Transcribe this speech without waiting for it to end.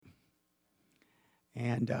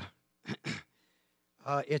And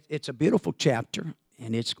it's a beautiful chapter,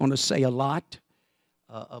 and it's going to say a lot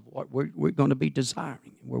of what we're going to be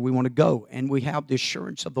desiring, where we want to go. And we have the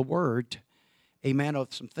assurance of the Word, amen,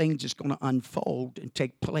 of some things that's going to unfold and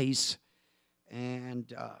take place.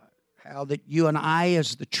 And how that you and I,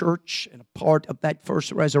 as the church, and a part of that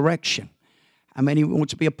first resurrection. How many want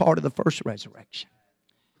to be a part of the first resurrection?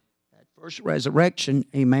 That first resurrection,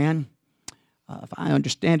 amen, if I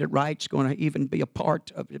understand it right, it's going to even be a part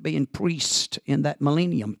of being priest in that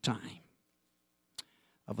millennium time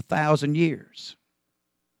of 1,000 years.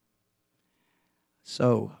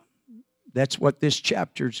 So that's what this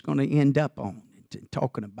chapter is going to end up on,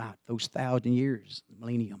 talking about those 1,000 years, the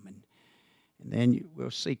millennium. And then we'll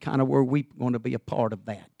see kind of where we're going to be a part of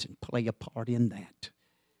that and play a part in that.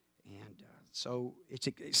 And so it's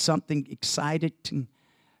something exciting.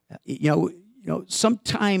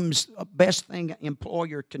 Sometimes the best thing an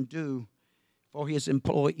employer can do for his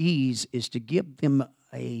employees is to give them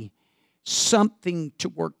something to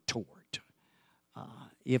work toward.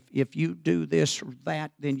 If you do this or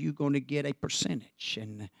that, then you're going to get a percentage.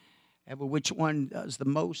 And which one does the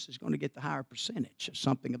most is going to get the higher percentage.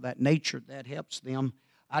 Something of that nature that helps them.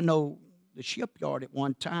 I know the shipyard at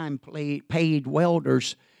one time paid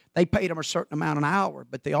welders. They paid them a certain amount an hour,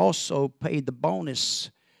 but they also paid the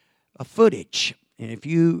bonus footage. And if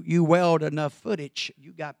you weld enough footage,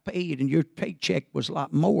 you got paid, and your paycheck was a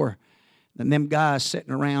lot more than them guys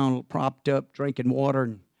sitting around propped up, drinking water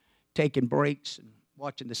and taking breaks and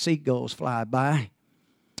watching the seagulls fly by.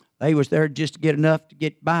 They was there just to get enough to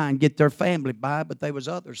get by and get their family by, but there was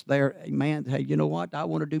others there, amen, hey, you know what? I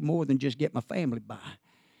want to do more than just get my family by.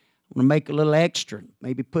 I want to make a little extra,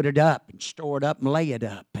 maybe put it up and store it up and lay it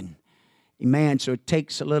up. And amen, so it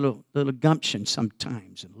takes a little gumption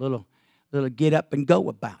sometimes, and a little get up and go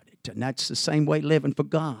about it. And that's the same way living for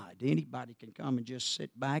God. Anybody can come and just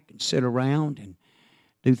sit back and sit around and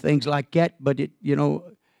do things like that, but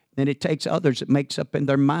then it takes others that makes up in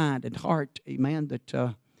their mind and heart, amen,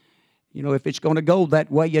 that if it's going to go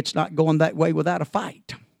that way, it's not going that way without a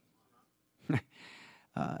fight.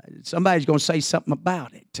 Somebody's going to say something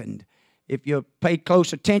about it. And if you pay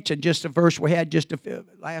close attention, just a verse we had just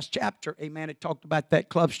last chapter, amen, it talked about that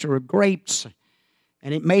cluster of grapes.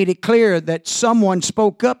 And it made it clear that someone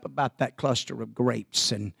spoke up about that cluster of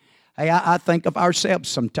grapes. And hey, I think of ourselves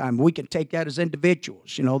sometime. We can take that as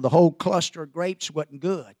individuals. The whole cluster of grapes wasn't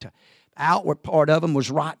good. The outward part of them was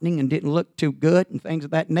rotting and didn't look too good and things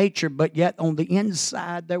of that nature, but yet on the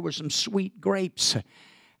inside there were some sweet grapes.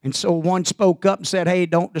 And so one spoke up and said, hey,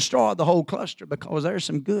 don't destroy the whole cluster because there's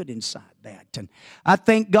some good inside that. And I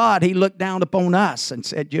thank God he looked down upon us and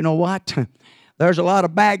said, you know what? There's a lot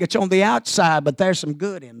of baggage on the outside, but there's some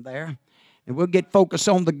good in there. And we'll get focused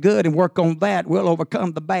on the good and work on that. We'll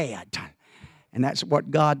overcome the bad. And that's what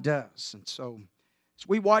God does. And so as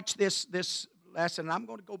we watch this lesson, I'm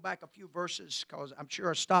going to go back a few verses because I'm sure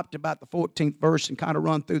I stopped about the 14th verse and kind of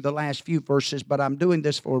run through the last few verses, but I'm doing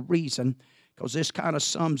this for a reason because this kind of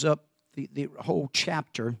sums up the whole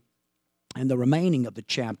chapter and the remaining of the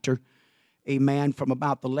chapter, amen, from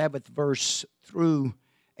about the 11th verse through,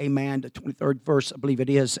 amen, the 23rd verse, I believe it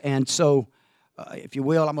is. And so, if you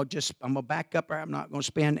will, I'm going to back up there. I'm not going to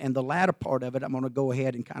spend, and the latter part of it, I'm going to go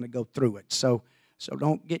ahead and kind of go through it. So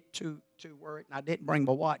don't get too worried. And I didn't bring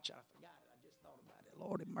my watch. I forgot it. I just thought about it.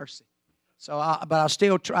 Lord have mercy. But I'll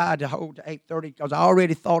still try to hold to 8:30 because I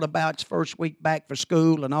already thought about it's first week back for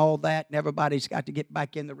school and all that, and everybody's got to get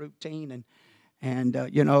back in the routine and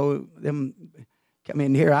them come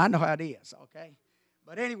in here. I know how it is, okay?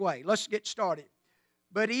 But anyway, let's get started.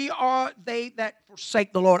 But ye are they that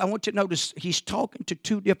forsake the Lord. I want you to notice he's talking to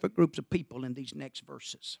two different groups of people in these next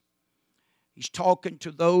verses. He's talking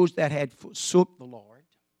to those that had forsook the Lord,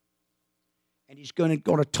 and he's going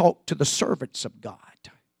to talk to the servants of God.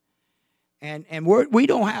 And we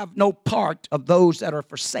don't have no part of those that are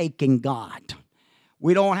forsaking God.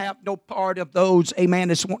 We don't have no part of those, amen,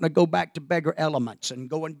 that's wanting to go back to beggar elements and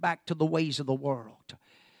going back to the ways of the world.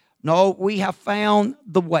 No, we have found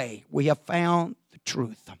the way. We have found the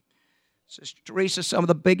truth. Sister Teresa, some of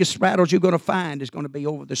the biggest battles you're going to find is going to be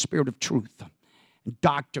over the spirit of truth and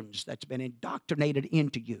doctrines that's been indoctrinated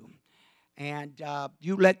into you. And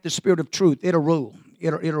you let the spirit of truth, it'll rule.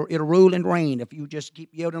 It'll rule and reign. If you just keep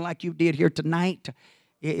yielding like you did here tonight,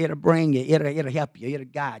 it'll bring you, it'll help you, it'll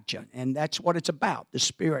guide you. And that's what it's about. The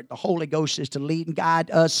Spirit, the Holy Ghost is to lead and guide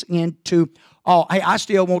us into all. Hey, I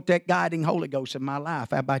still want that guiding Holy Ghost in my life.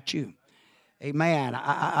 How about you? Amen.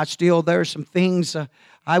 I still, there's some things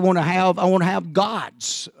I want to have. I want to have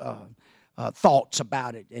God's thoughts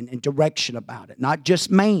about it and direction about it, not just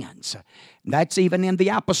man's. That's even in the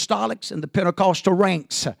apostolics and the Pentecostal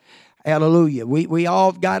ranks. Hallelujah. We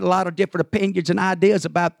all got a lot of different opinions and ideas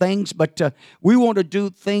about things, but we want to do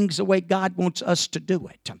things the way God wants us to do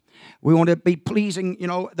it. We want to be pleasing.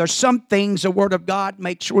 There's some things the Word of God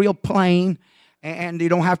makes real plain, and you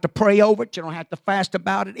don't have to pray over it. You don't have to fast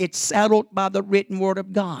about it. It's settled by the written Word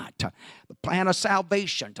of God. The plan of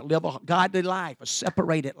salvation, to live a godly life, a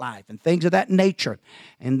separated life, and things of that nature.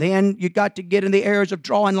 And then you got to get in the areas of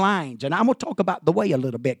drawing lines. And I'm going to talk about the way a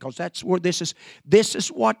little bit, because that's where this is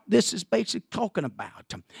what this is basically talking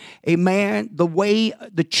about. Amen. The way,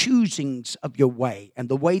 the choosings of your way, and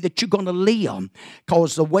the way that you're going to live.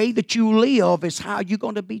 Because the way that you live is how you're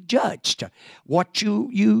going to be judged. What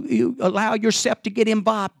you allow yourself to get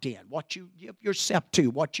involved in, what you give yourself to,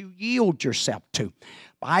 what you yield yourself to.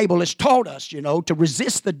 Bible has taught us, to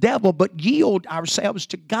resist the devil, but yield ourselves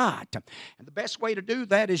to God. And the best way to do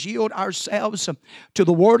that is yield ourselves to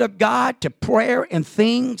the Word of God, to prayer and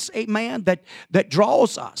things, amen, that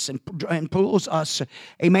draws us and pulls us,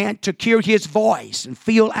 amen, to hear His voice and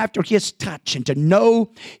feel after His touch and to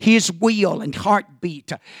know His will and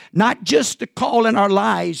heartbeat. Not just to call in our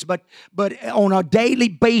lives, but on a daily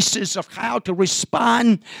basis of how to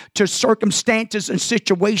respond to circumstances and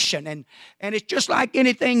situation. And it's just like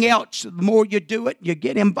anything else. The more you do it, you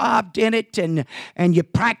get involved in it, and you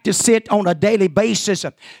practice it on a daily basis,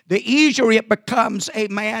 the easier it becomes,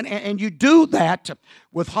 amen. And you do that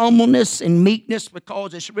with humbleness and meekness,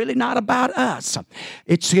 because it's really not about us.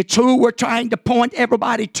 It's who we're trying to point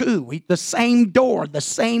everybody to. The same door, the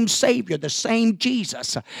same Savior, the same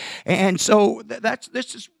Jesus. And so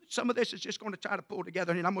some of this is just going to try to pull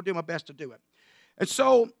together, and I'm going to do my best to do it. And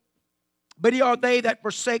so, but are they that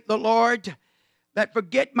forsake the Lord, that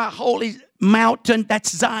forget my holy mountain?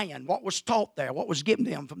 That's Zion, what was taught there, what was given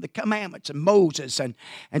them from the commandments and Moses. And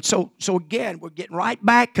so again, we're getting right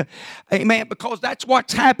back, amen, because that's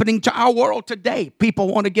what's happening to our world today. People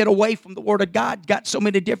want to get away from the Word of God, got so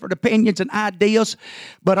many different opinions and ideas.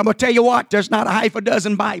 But I'm going to tell you what, there's not a half a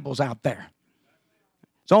dozen Bibles out there.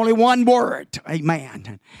 There's only one Word,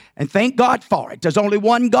 amen. And thank God for it. There's only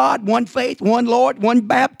one God, one faith, one Lord, one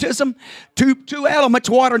baptism, two elements,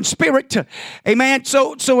 water and spirit, amen.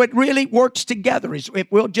 So it really works together.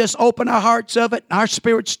 If we'll just open our hearts of it, our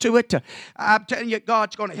spirits to it, I'm telling you,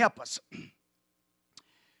 God's going to help us.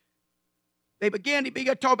 He began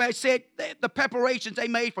to talk about, he said, the preparations they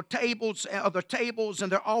made for tables, their tables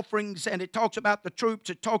and their offerings, and it talks about the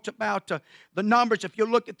troops, it talks about the numbers. If you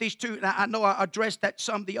look at these two, and I know I addressed that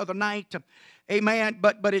some the other night, amen,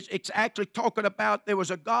 but it's actually talking about there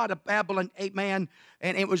was a god of Babylon, amen,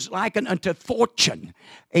 and it was likened unto fortune,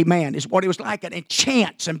 amen, is what it was like, and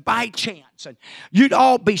chance and by chance. And you'd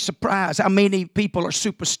all be surprised how many people are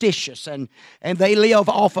superstitious and they live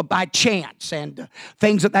off of by chance and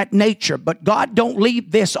things of that nature. But God don't leave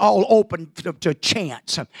this all open to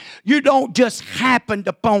chance. You don't just happen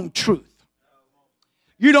upon truth.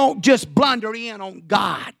 You don't just blunder in on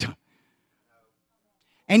God.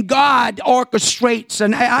 And God orchestrates,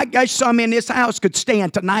 and I guess some in this house could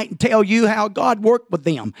stand tonight and tell you how God worked with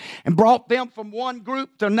them and brought them from one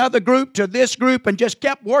group to another group to this group and just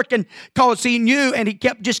kept working because He knew, and He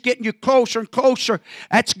kept just getting you closer and closer.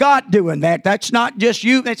 That's God doing that. That's not just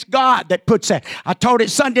you. That's God that puts that. I told it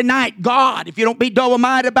Sunday night, God, if you don't be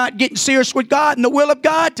double-minded about getting serious with God and the will of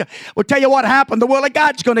God, we'll tell you what happened. The will of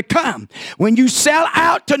God's going to come. When you sell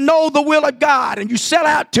out to know the will of God and you sell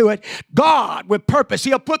out to it, God with purpose,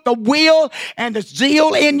 He'll put the will and the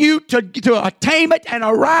zeal in you to attain it and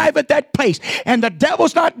arrive at that place. And the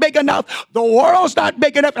devil's not big enough, the world's not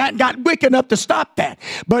big enough, and not wicked enough to stop that.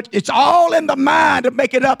 But it's all in the mind to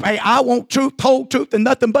make it up. Hey, I want truth, whole truth, and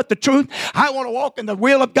nothing but the truth. I want to walk in the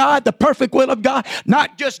will of God, the perfect will of God,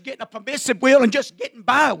 not just getting a permissive will and just getting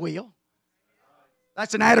by a will.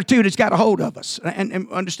 That's an attitude that's got a hold of us. And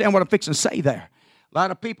understand what I'm fixing to say there. A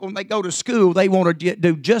lot of people, when they go to school, they want to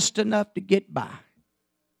do just enough to get by.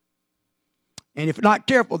 And if you're not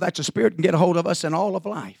careful, that's a spirit can get a hold of us in all of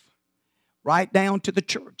life. Right down to the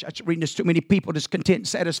church. That's reading there's too many people that's content and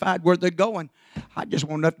satisfied where they're going. I just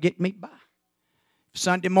want enough to get me by.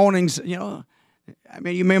 Sunday mornings, I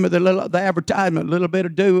mean, you remember the advertisement, a little bit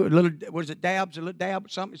of do, a little, what is it, dabs, a little dab,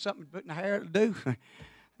 something put in the hair to do.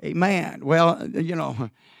 Amen. Well,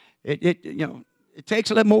 it takes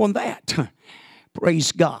a little more than that.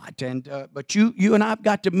 Praise God. And but you and I've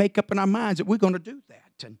got to make up in our minds that we're going to do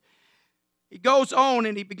that. And he goes on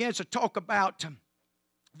and he begins to talk about,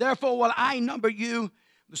 therefore will I number you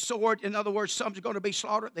the sword. In other words, some's going to be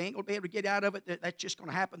slaughtered. They ain't going to be able to get out of it. That's just going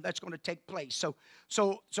to happen. That's going to take place.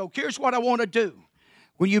 So here's what I want to do.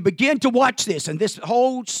 when you begin to watch this, and this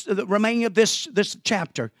whole the remaining of this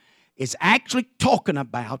chapter is actually talking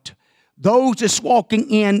about those that's walking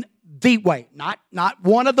in the way, not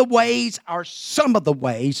one of the ways or some of the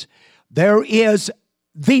ways. There is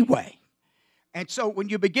the way. And so when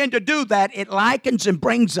you begin to do that, it likens and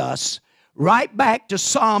brings us right back to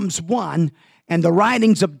Psalms 1 and the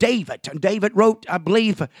writings of David. And David wrote, I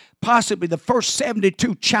believe, possibly the first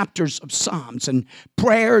 72 chapters of Psalms and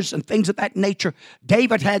prayers and things of that nature.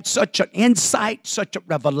 David had such an insight, such a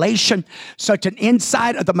revelation, such an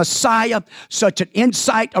insight of the Messiah, such an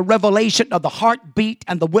insight, a revelation of the heartbeat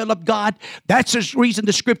and the will of God. That's the reason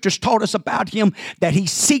the Scriptures taught us about him, that he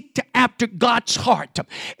seeked after God's heart.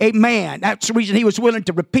 Amen. That's the reason he was willing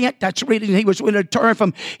to repent. That's the reason he was willing to turn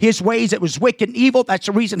from his ways that was wicked and evil. That's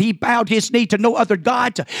the reason he bowed his knee to no other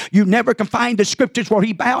gods. You never can find the Scriptures where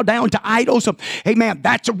he bowed down to idols. Amen.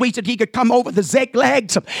 That's the reason he could come over the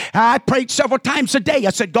Zegglags. I prayed several times a day.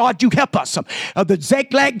 I said, God, you help us. The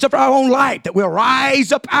Zegglags of our own life, that we'll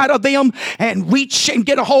rise up out of them and reach and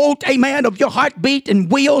get a hold, amen, of your heartbeat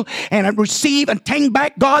and will and receive and take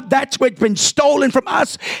back, God, that's what's been stolen from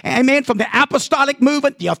us. Amen. From the apostolic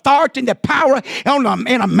movement, the authority and the power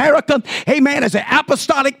in America. Amen. As an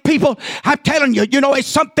apostolic people, I'm telling you, it's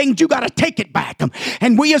some things you got to take it back.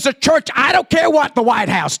 And we as a church, I don't care what the White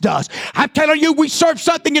House does. I'm telling you, we serve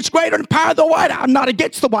something that's greater than the power of the White House. I'm not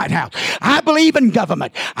against the White House. I believe in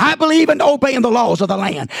government. I believe in obeying the laws of the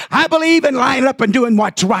land. I believe in lining up and doing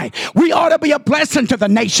what's right. We ought to be a blessing to the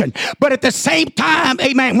nation. But at the same time,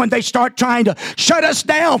 amen, when they start trying to shut us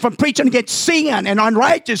down from preaching against sin and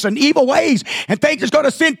unrighteous and evil ways and things that's going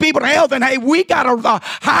to send people to hell, then hey, we got a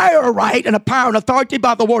higher right and a power and authority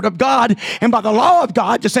by the word of God and by the law of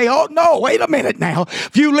God to say, oh no, wait a minute now.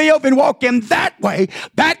 If you live and walk in that way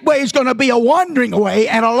is going to be a wandering way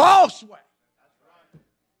and a lost way.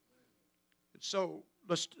 So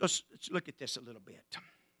let's look at this a little bit.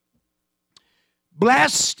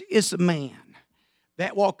 Blessed is the man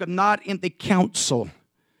that walketh not in the counsel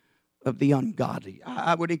of the ungodly.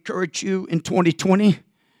 I would encourage you in 2020,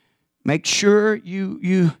 make sure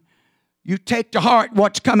you take to heart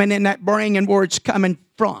what's coming in that brain and where it's coming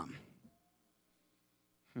from.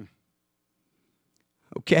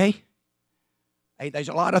 Okay? Hey, there's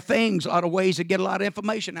a lot of things, a lot of ways to get a lot of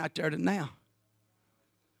information out there now.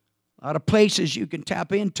 A lot of places you can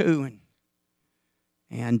tap into.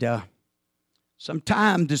 And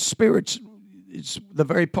sometimes the Spirit's is the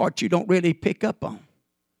very part you don't really pick up on.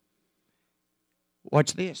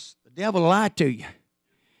 Watch this. The devil will lie to you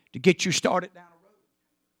to get you started down a road.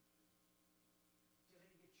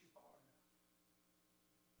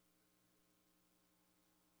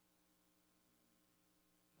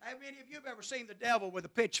 How many of you have ever seen the devil with a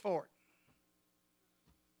pitchfork?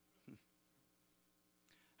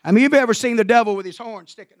 How many of you have ever seen the devil with his horn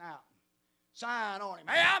sticking out? Sign on him.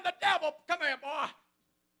 Hey, I'm the devil. Come here, boy. I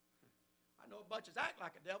know a bunch of act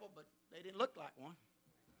like a devil, but they didn't look like one.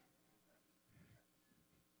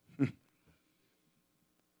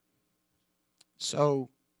 So,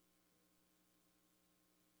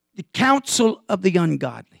 the counsel of the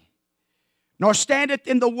ungodly, nor standeth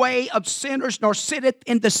in the way of sinners, nor sitteth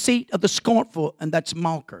in the seat of the scornful, and that's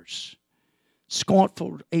mockers.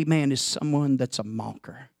 Scornful, amen, is someone that's a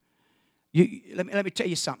mocker. Let me tell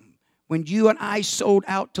you something. When you and I sold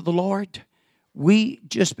out to the Lord, we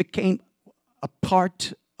just became a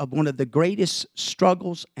part of one of the greatest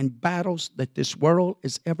struggles and battles that this world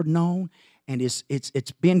has ever known, and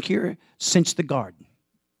it's been here since the garden.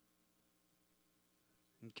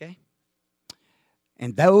 Okay?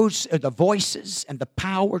 And those are the voices and the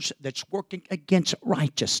powers that's working against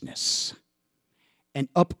righteousness and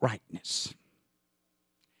uprightness.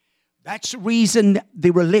 That's the reason the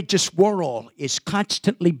religious world is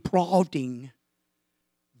constantly broadening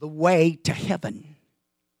the way to heaven.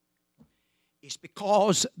 It's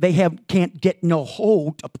because they can't get no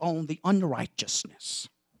hold upon the unrighteousness.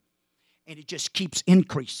 And it just keeps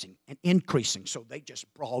increasing and increasing. So they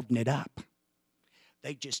just broaden it up.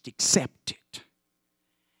 They just accept it.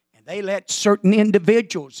 And they let certain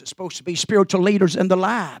individuals, that's supposed to be spiritual leaders in their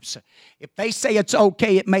lives, if they say it's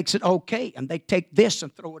okay, it makes it okay. And they take this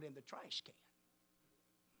and throw it in the trash can.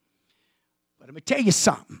 But let me tell you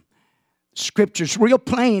something. Scripture's real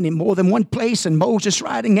plain in more than one place, in Moses'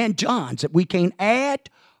 writing and John's, that we can't add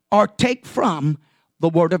or take from the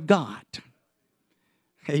Word of God.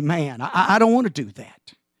 Amen. I don't want to do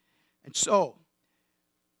that. And so,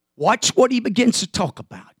 watch what he begins to talk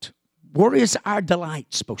about. Where is our delight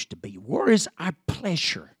supposed to be? Where is our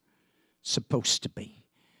pleasure supposed to be?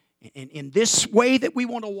 And in this way that we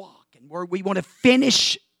want to walk and where we want to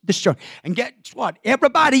finish this journey. And guess what?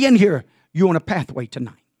 Everybody in here You're on a pathway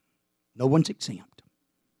tonight. No one's exempt.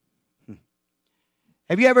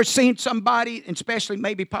 Have you ever seen somebody, especially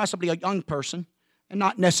maybe possibly a young person, and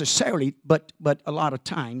not necessarily, but a lot of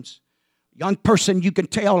times, young person, you can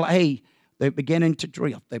tell, hey, they're beginning to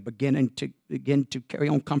drift. They're beginning to carry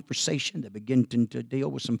on conversation. They're beginning to deal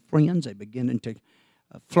with some friends. They're beginning to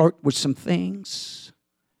flirt with some things.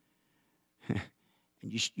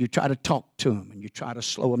 And you try to talk to them, and you try to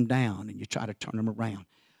slow them down, and you try to turn them around.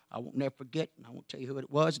 I won't never forget, and I won't tell you who it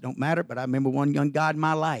was. It don't matter, but I remember one young guy in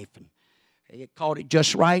my life, and he had caught it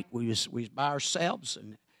just right. We was by ourselves,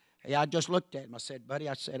 and hey, I just looked at him. I said, buddy,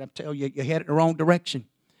 I'm telling you, you're headed the wrong direction.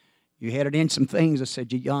 You're headed in some things. I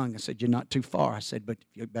said, you're young. I said, you're not too far. I said, but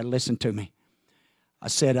you better listen to me. I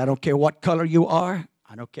said, I don't care what color you are.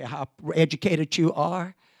 I don't care how educated you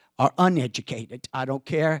are or uneducated. I don't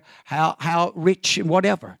care how rich and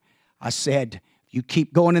whatever. I said, you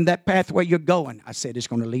keep going in that pathway you're going. I said, it's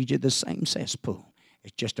going to lead you to the same cesspool.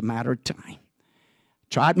 It's just a matter of time.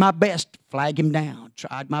 Tried my best to flag him down.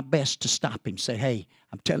 Tried my best to stop him. Say, hey,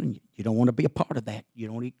 I'm telling you, you don't want to be a part of that. You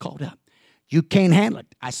don't want to get caught up. You can't handle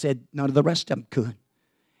it. I said, none of the rest of them could.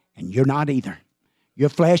 And you're not either. Your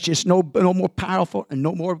flesh is no more powerful and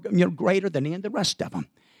no more greater than any of the rest of them.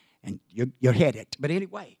 And you're headed. But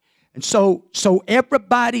anyway, and so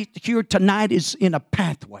everybody here tonight is in a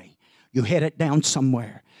pathway. You're headed down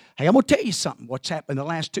somewhere. Hey, I'm going to tell you something. What's happened the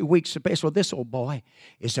last 2 weeks, especially with this old boy,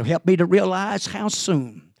 is to help me to realize how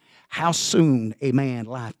soon, amen,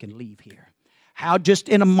 life can leave here. How just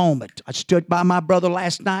in a moment, I stood by my brother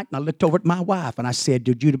last night, and I looked over at my wife, and I said,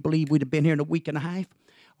 did you believe we'd have been here in a week and a half?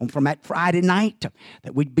 From that Friday night,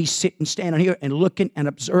 that we'd be standing here and looking and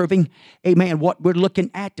observing, amen, what we're looking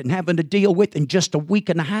at and having to deal with in just a week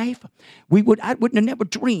and a half. I wouldn't have never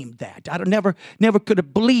dreamed that. I'd have never could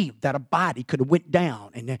have believed that a body could have went down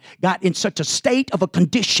and got in such a state of a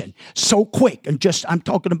condition so quick. And I'm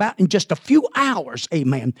talking about in just a few hours,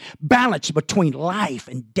 amen, balance between life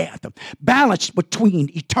and death, balance between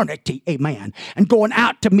eternity, amen, and going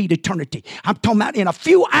out to meet eternity. I'm talking about in a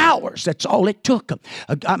few hours, that's all it took.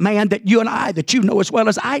 A man that you and I, that you know as well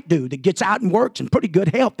as I do, that gets out and works in pretty good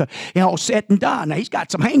health, said and done. Now, he's got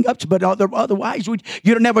some hang-ups, but otherwise, you'd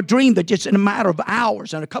have never dreamed that just in a matter of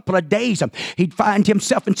hours and a couple of days, he'd find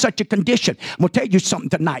himself in such a condition. I'm going to tell you something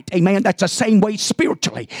tonight, amen, that's the same way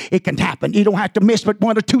spiritually it can happen. You don't have to miss but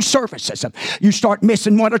 1 or 2 services. You start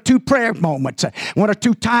missing 1 or 2 prayer moments, 1 or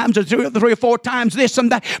 2 times, or 3 or 4 times this and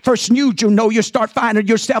that. First news you know, you start finding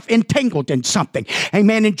yourself entangled in something,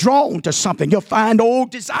 amen, and drawn to something. You'll find old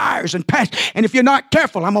desires and past. And if you're not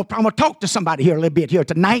careful, I'm going to talk to somebody here a little bit here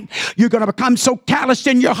tonight. You're going to become so calloused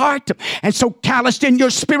in your heart and so calloused in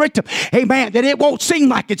your spirit, amen, that it won't seem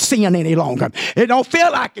like it's sin any longer. It don't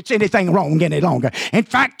feel like it's anything wrong any longer. In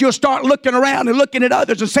fact, you'll start looking around and looking at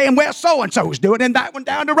others and saying, well, so-and-so's doing it and that one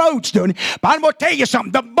down the road's doing it. But I'm going to tell you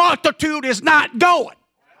something. The multitude is not going.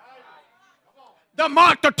 The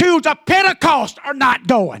multitudes of Pentecost are not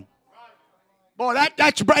going. Boy,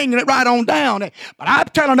 that's bringing it right on down. But I'm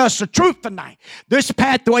telling us the truth tonight. This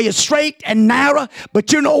pathway is straight and narrow,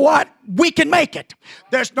 but you know what? We can make it.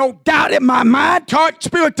 There's no doubt in my mind, heart,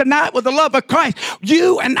 spirit tonight with the love of Christ.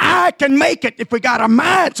 You and I can make it if we got our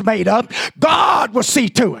minds made up. God will see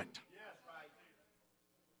to it.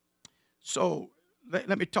 So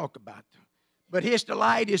let me talk about it. But his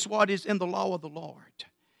delight is what is in the law of the Lord.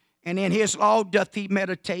 And in his law doth he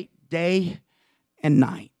meditate day and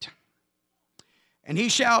night. And he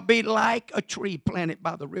shall be like a tree planted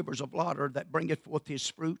by the rivers of water that bringeth forth his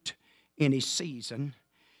fruit in his season.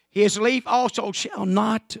 His leaf also shall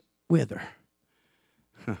not wither.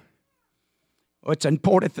 Well, it's an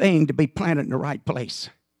important thing to be planted in the right place.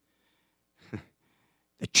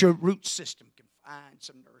 That your root system can find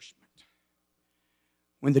some nourishment.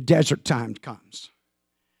 When the desert time comes.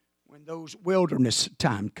 When those wilderness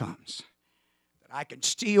time comes. I can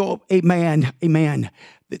still, amen,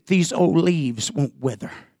 that these old leaves won't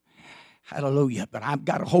wither. Hallelujah. But I've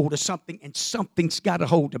got a hold of something, and something's got a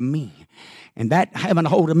hold of me. And that having a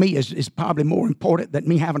hold of me is probably more important than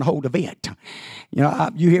me having a hold of it. You know,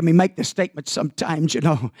 you hear me make this statement sometimes,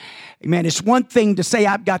 amen. It's one thing to say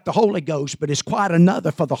I've got the Holy Ghost, but it's quite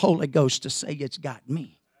another for the Holy Ghost to say it's got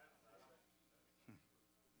me.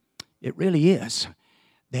 It really is.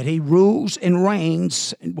 That he rules and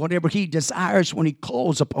reigns in whatever he desires when he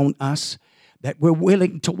calls upon us, that we're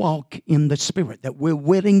willing to walk in the Spirit, that we're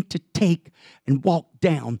willing to take and walk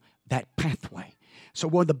down that pathway. So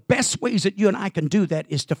one of the best ways that you and I can do that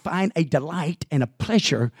is to find a delight and a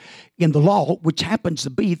pleasure in the law, which happens to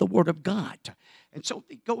be the Word of God. And so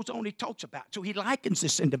he goes on, he talks about it. So he likens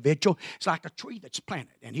this individual. It's like a tree that's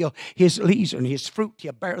planted, and his leaves and his fruit,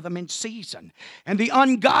 he'll bear them in season. And the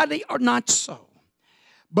ungodly are not so,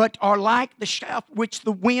 but are like the chaff which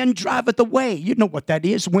the wind driveth away. You know what that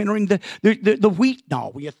is, wintering the wheat and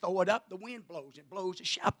all. When you throw it up, the wind blows. It blows the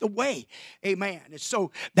chaff away. Amen. And so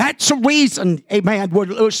that's the reason, amen,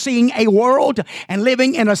 we're seeing a world and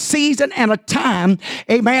living in a season and a time,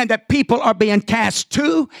 amen, that people are being cast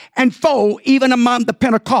to and fro, even among the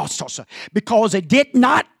Pentecostals, because they did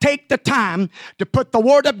not take the time to put the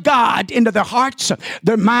Word of God into their hearts,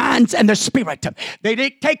 their minds, and their spirit. They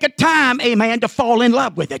didn't take a time, amen, to fall in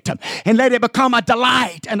love with it and let it become a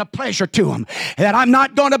delight and a pleasure to them. That I'm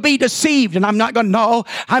not going to be deceived, and I'm not going to know.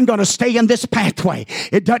 I'm going to stay in this pathway.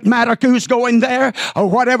 It doesn't matter who's going there or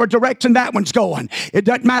whatever direction that one's going. It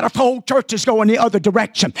doesn't matter if the whole church is going the other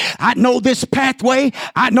direction. I know this pathway.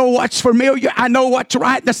 I know what's familiar. I know what's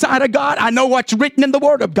right in the sight of God. I know what's written in the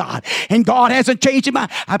Word of God. And God hasn't changed his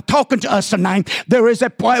mind. I'm talking to us tonight. There is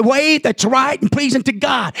a way that's right and pleasing to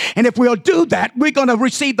God. And if we'll do that, we're going to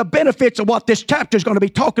receive the benefits of what this chapter is going to be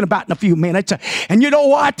talking about in a few minutes. And you know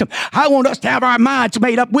what? I want us to have our minds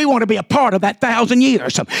made up. We want to be a part of that 1,000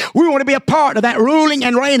 years. We want to be a part of that ruling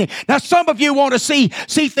and reigning. Now, some of you want to see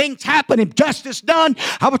things happen and justice done.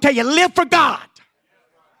 I will tell you, live for God.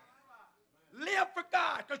 Live for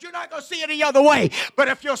God, because you're not going to see it any other way. But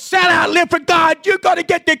if you'll set out and live for God, you're going to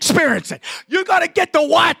get to experience it. You're going to get to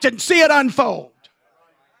watch and see it unfold.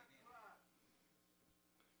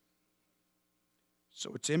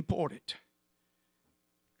 So it's important.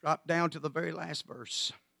 Drop down to the very last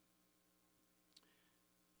verse.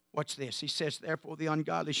 Watch this. He says, therefore the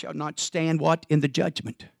ungodly shall not stand what? In the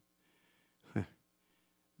judgment.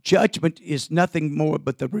 Judgment is nothing more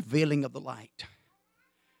but the revealing of the light.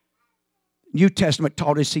 New Testament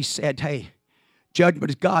taught us, he said, hey,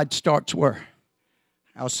 judgment of God starts where?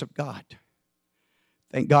 House of God.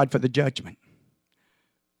 Thank God for the judgment.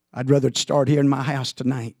 I'd rather it start here in my house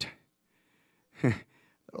tonight.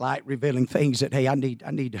 Light revealing things that, hey, I need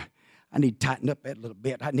to tighten up that a little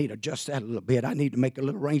bit. I need to adjust that a little bit. I need to make a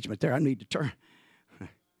little arrangement there. I need to turn.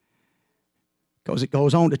 Because it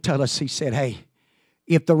goes on to tell us, he said, hey,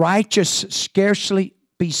 if the righteous scarcely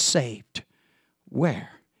be saved, where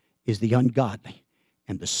is the ungodly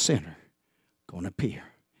and the sinner going to appear?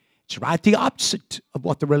 It's right the opposite of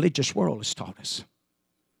what the religious world has taught us.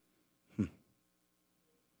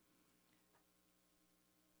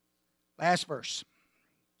 Last verse.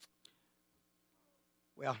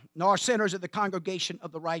 Well, nor sinners of the congregation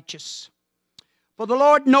of the righteous. For the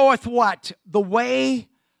Lord knoweth what? The way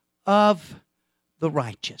of the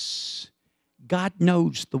righteous. God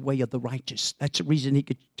knows the way of the righteous. That's the reason he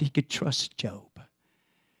could trust Job.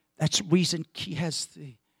 That's the reason he has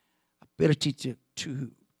the ability to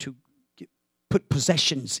put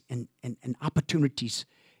possessions and opportunities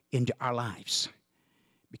into our lives.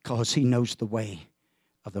 Because he knows the way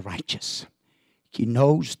of the righteous. He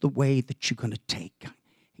knows the way that you're going to take.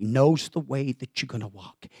 He knows the way that you're going to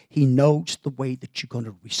walk. He knows the way that you're going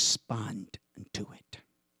to respond to it.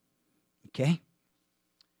 Okay?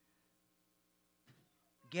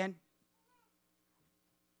 Again,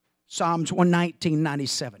 Psalms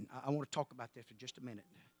 119:97. I want to talk about this for just a minute.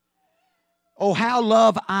 Oh, how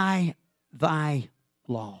love I thy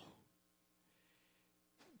law.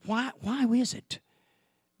 Why is it?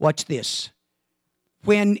 Watch this.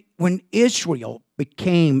 When Israel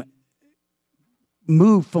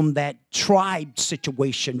moved from that tribe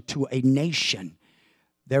situation to a nation,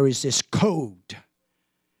 there is this code,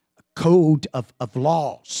 a code of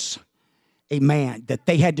laws, amen, that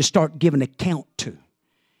they had to start giving account to.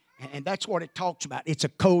 And that's what it talks about. It's a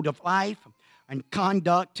code of life and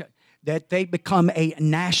conduct that they become a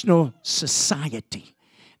national society.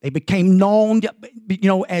 They became known,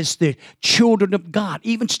 as the children of God.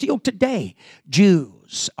 Even still today,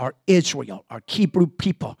 Jews or Israel or Hebrew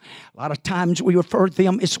people. A lot of times we refer to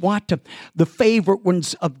them as what? The favorite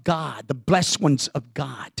ones of God, the blessed ones of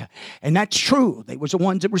God. And that's true. They were the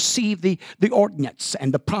ones that received the ordinance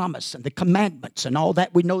and the promise and the commandments and all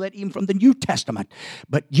that. We know that even from the New Testament.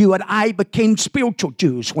 But you and I became spiritual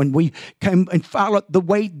Jews when we came and followed the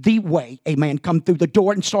way, amen, come through the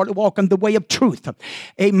door and started walking the way of truth.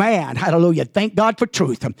 Amen. Hallelujah. Thank God for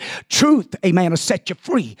truth. Truth, amen, will set you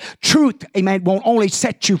free. Truth, amen, won't only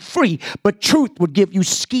set you free, but truth would give you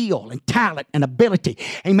skill and talent and ability,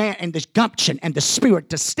 amen, and this gumption and the spirit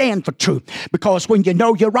to stand for truth. Because when you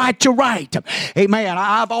know you're right, amen.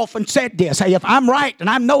 I've often said this, hey, if I'm right and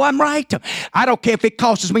I know I'm right, I don't care if it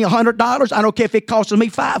costs me $100. I don't care if it costs me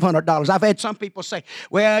 $500. I've had some people say,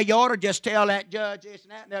 well, you ought to just tell that judge this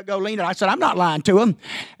and that, and they'll go lean it. I said, I'm not lying to him.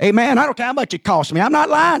 Amen. I don't care how much it costs me. I'm not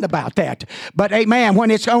lying about that. But, amen, when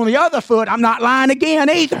it's on the other foot, I'm not lying again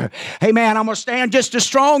either. Amen. I'm going to stand just as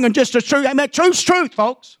strong and just as true. Amen. Truth's truth,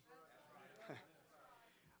 folks.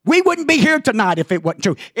 We wouldn't be here tonight if it wasn't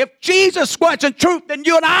true. If Jesus wasn't truth, then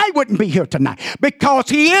you and I wouldn't be here tonight, because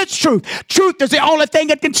He is truth. Truth is the only thing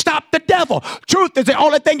that can stop the devil. Truth is the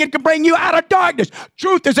only thing that can bring you out of darkness.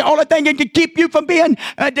 Truth is the only thing that can keep you from being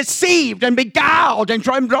deceived and beguiled and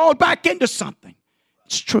drawn back into something.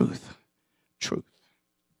 It's truth. Truth.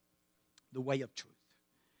 The way of truth.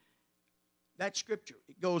 That scripture,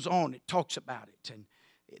 it goes on, it talks about it. And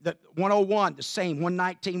the 101, the same,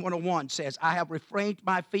 119, 101 says, I have refrained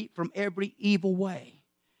my feet from every evil way,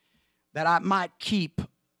 that I might keep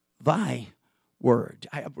thy word.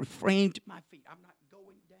 I have refrained my feet. I'm not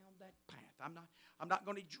going down that path. I'm not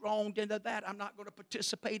going to be drawn into that. I'm not going to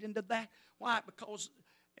participate into that. Why? Because,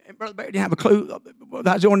 and Brother Barry didn't have a clue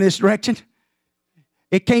I was going in this direction.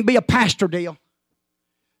 It can't be a pastor deal.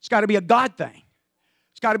 It's got to be a God thing.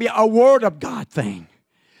 It's got to be a Word of God thing.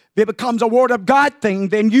 If it becomes a Word of God thing,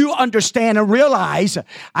 then you understand and realize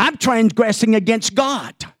I'm transgressing against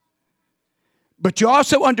God. But you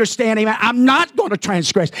also understand, amen, I'm not going to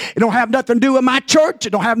transgress. It don't have nothing to do with my church. It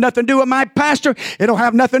don't have nothing to do with my pastor. It don't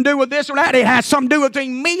have nothing to do with this or that. It has something to do with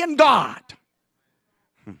between me and God.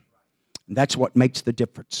 And that's what makes the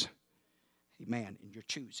difference. Amen. In your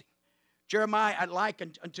choosing. Jeremiah, I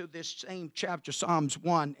likened unto this same chapter, Psalms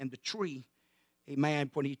 1, and the tree. Amen.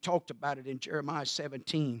 When he talked about it in Jeremiah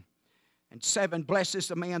 17 and 7, blessed is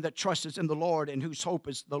the man that trusteth in the Lord, and whose hope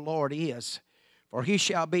is the Lord is. For he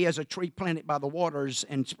shall be as a tree planted by the waters,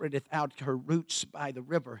 and spreadeth out her roots by the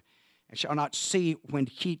river, and shall not see when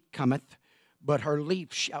heat cometh, but her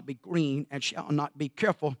leaf shall be green, and shall not be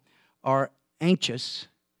careful or anxious.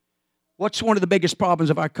 What's one of the biggest problems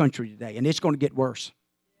of our country today? And it's going to get worse.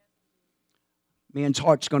 Men's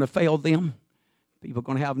heart's going to fail them. People are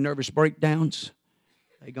going to have nervous breakdowns.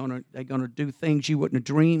 They're going to do things you wouldn't have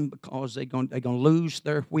dreamed, because they're going to lose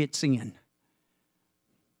their wits in.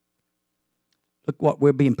 Look what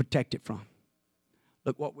we're being protected from.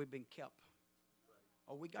 Look what we've been kept.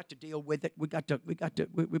 Oh, we got to deal with it.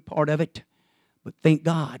 We're part of it. But thank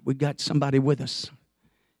God we got somebody with us.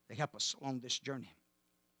 They help us along this journey.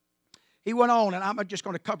 He went on, and I'm just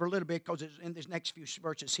going to cover a little bit because it's in these next few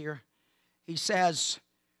verses here. He says,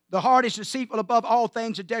 the heart is deceitful above all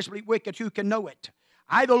things and desperately wicked. Who can know it?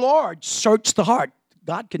 I, the Lord, search the heart.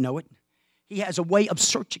 God can know it. He has a way of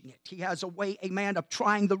searching it. He has a way, amen, of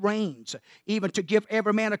trying the reins, even to give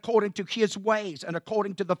every man according to his ways and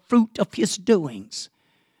according to the fruit of his doings.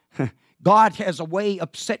 God has a way of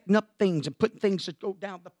setting up things and putting things that go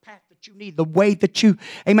down the path that you need, the way that you,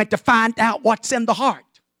 amen, to find out what's in the heart.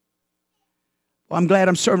 Well, I'm glad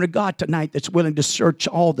I'm serving a God tonight that's willing to search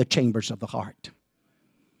all the chambers of the heart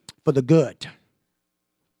for the good.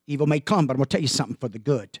 Evil may come, but I'm going to tell you something, for the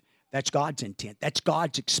good. That's God's intent. That's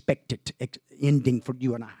God's expected ending for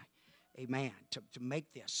you and I. Amen. To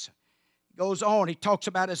make this. He goes on. He talks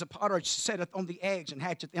about, as a potter setteth on the eggs and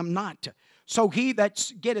hatcheth them not. So he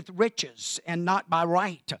that getteth riches, and not by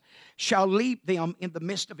right, shall leave them in the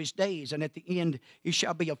midst of his days, and at the end he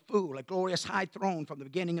shall be a fool. A glorious high throne from the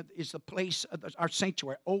beginning is the place of our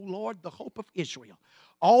sanctuary. O Lord, the hope of Israel.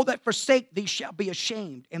 All that forsake thee shall be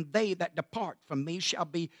ashamed, and they that depart from me shall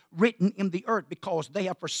be written in the earth, because they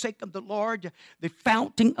have forsaken the Lord, the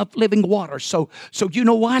fountain of living water. So you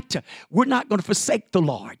know what? We're not going to forsake the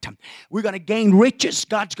Lord. We're going to gain riches.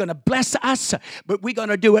 God's going to bless us, but we're going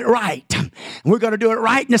to do it right. We're going to do it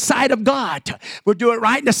right in the sight of God. We'll do it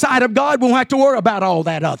right in the sight of God. We won't have to worry about all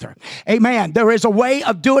that other. Amen. There is a way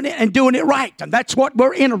of doing it and doing it right, and that's what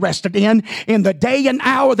we're interested in the day and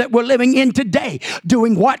hour that we're living in today.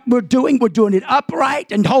 Doing what we're doing it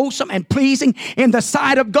upright and wholesome and pleasing in the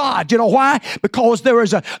sight of God. You know why? Because there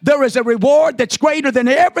is a reward that's greater than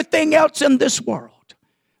everything else in this world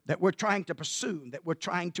that we're trying to pursue, that we're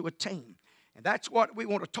trying to attain. And that's what we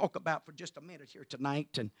want to talk about for just a minute here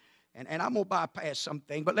tonight. And I'm going to bypass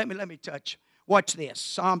something, but let me touch. Watch this.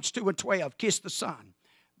 Psalms 2 and 12. Kiss the Son.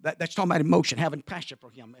 That's talking about emotion, having passion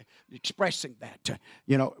for Him, expressing that.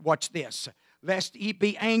 Watch this. Lest ye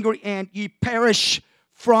be angry and ye perish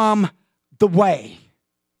from the way.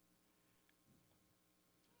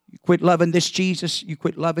 You quit loving this Jesus, you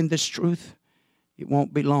quit loving this truth, it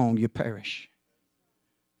won't be long, you perish.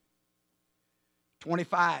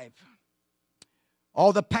 25.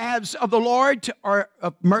 All the paths of the Lord are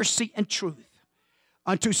of mercy and truth.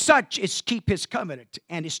 Unto such as keep his covenant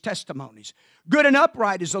and his testimonies. Good and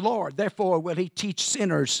upright is the Lord. Therefore will he teach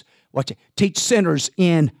sinners, teach sinners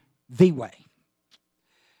in the way.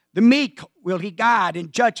 The meek will he guide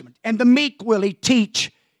in judgment, and the meek will he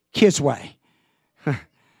teach his way.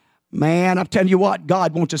 Man, I'm telling you what,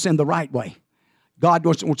 God wants us in the right way. God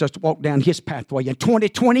wants us to walk down his pathway in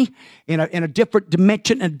 2020 in a different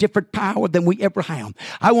dimension and a different power than we ever have.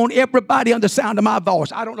 I want everybody on the sound of my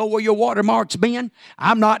voice. I don't know where your watermark's been.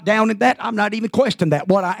 I'm not down in that. I'm not even questioning that.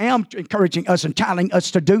 What I am encouraging us and challenging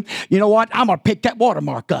us to do, you know what? I'm going to pick that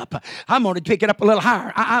watermark up. I'm going to pick it up a little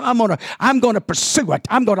higher. I'm going to pursue it.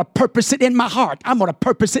 I'm going to purpose it in my heart. I'm going to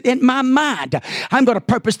purpose it in my mind. I'm going to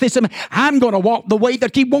purpose this. I'm going to walk the way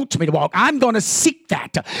that he wants me to walk. I'm going to seek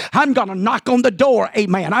that. I'm going to knock on the door.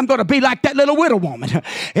 Amen. I'm going to be like that little widow woman.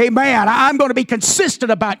 Amen. I'm going to be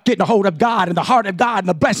consistent about getting a hold of God and the heart of God and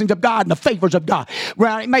the blessings of God and the favors of God.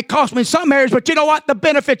 Well, it may cost me in some areas, but you know what? The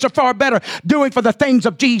benefits are far better doing for the things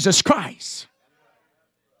of Jesus Christ.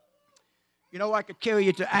 You know, I could carry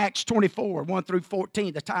you to Acts 24, 1 through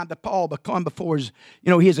 14, the time that Paul became before his,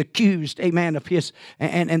 his accused, amen, of his,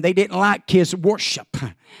 and they didn't like his worship.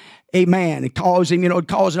 Amen. It caused him,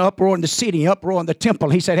 caused an uproar in the city, an uproar in the temple.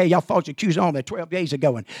 He said, hey, y'all false accused on that 12 days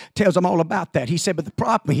ago, and tells them all about that. He said, but the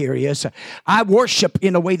problem here is I worship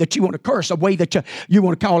in a way that you want to curse, a way that you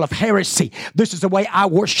want to call of heresy. This is the way I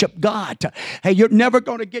worship God. Hey, you're never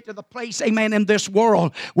going to get to the place, amen, in this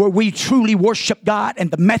world where we truly worship God and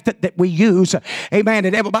the method that we use, amen,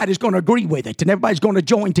 and everybody's going to agree with it, and everybody's going to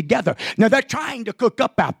join together. Now, they're trying to cook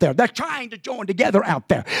up out there. They're trying to join together out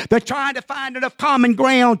there. They're trying to find enough common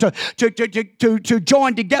ground to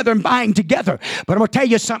join together and bind together. But I'm going to tell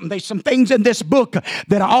you something. There's some things in this book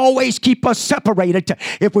that always keep us separated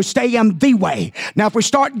if we stay in the way. Now, if we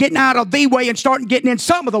start getting out of the way and start getting in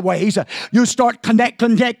some of the ways, you start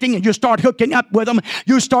connecting and you start hooking up with them.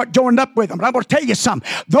 You start joining up with them. But I'm going to tell you something.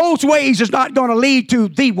 Those ways is not going to lead to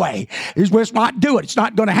the way. Let's not do it. It's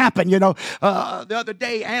not going to happen. The other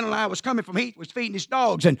day, Ann and I was coming from Heath, was feeding his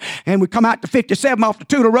dogs, and we come out to 57 off the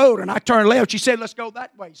Tudor Road, and I turned left. She said, let's go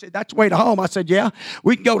that way. She said, that's the way to home. I said, yeah,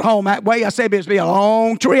 we can go to home that way. I said, it'll be a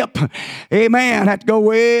long trip. Amen. I have to go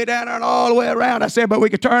way down there and all the way around. I said, but we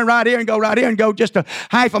could turn right here and go just a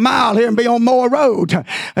half a mile here and be on Moore Road.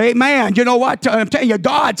 Amen. You know what? I'm telling you,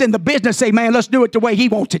 God's in the business. Amen. Let's do it the way he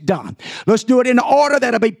wants it done. Let's do it in order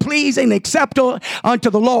that'll be pleasing and acceptable unto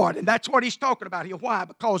the Lord. And that's what he's talking about here. Why?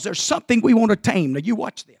 Because there's something we want to tame. Now, you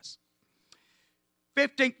watch this.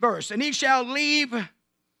 15th verse. And he shall leave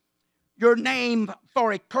your name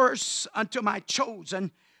for a curse unto my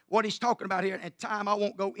chosen. What he's talking about here at time, I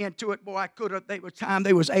won't go into it. Boy, I could have. There was time.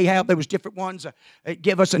 There was Ahab. There was different ones.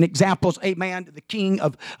 Give us an examples. Amen. The king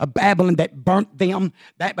of Babylon that burnt them.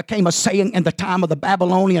 That became a saying in the time of the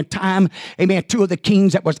Babylonian time. Amen. Two of the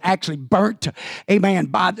kings that was actually burnt. Amen.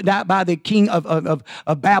 By the king of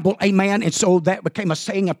Babel. Amen. And so that became a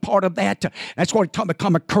saying, a part of that. That's what it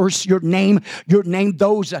become a curse. Your name.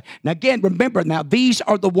 Those. Now again, remember now, these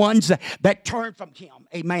are the ones that turn from him.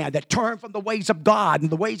 Amen. That turn from the ways of God and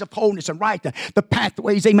the ways of holiness and right, the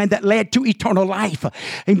pathways, amen, that led to eternal life.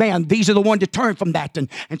 Amen. These are the ones that turn from that.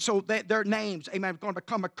 And so their names, amen, are going to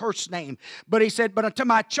become a cursed name. But he said, but unto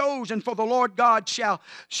my chosen, for the Lord God shall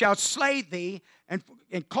slay thee,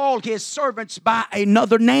 and called his servants by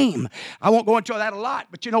another name. I won't go into that a lot,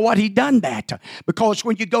 but you know what? He done that. Because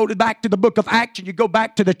when you go back to the book of Acts, and you go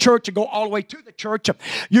back to the church and go all the way to the church,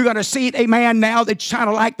 you're going to see, amen, now that's kind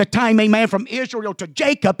of like the time, amen, from Israel to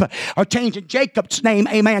Jacob, or changing Jacob's name,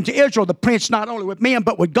 amen, to Israel, the prince not only with men,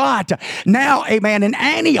 but with God. Now, amen, in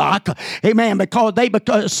Antioch, amen, because they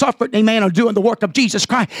suffered, amen, on doing the work of Jesus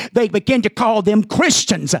Christ, they begin to call them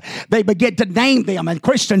Christians. They begin to name them, and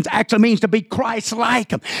Christians actually means to be Christ-like.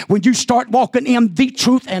 When you start walking in the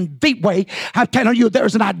truth and the way, I'm telling you,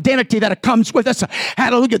 there's an identity that comes with us.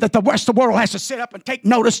 Hallelujah, that the rest of the world has to sit up and take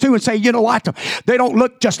notice to and say, you know what? They don't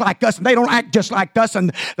look just like us, and they don't act just like us,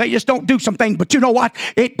 and they just don't do some things. But you know what?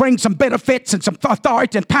 It brings some benefits and some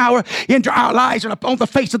authority and power into our lives and upon the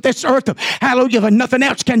face of this earth. Hallelujah, and nothing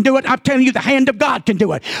else can do it. I'm telling you, the hand of God can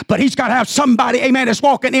do it. But he's got to have somebody, amen, that's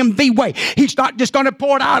walking in the way. He's not just going to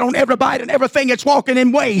pour it out on everybody and everything that's walking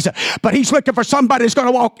in ways. But he's looking for somebody that's going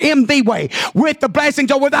to walk in the way, with the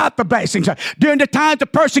blessings or without the blessings, during the times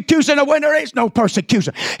of persecution or when there is no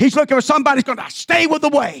persecution. He's looking for somebody who's going to stay with the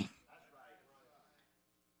way.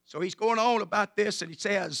 So he's going on about this, and he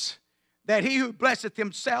says that he who blesseth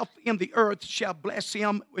himself in the earth shall bless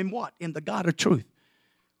him in what? In the God of truth.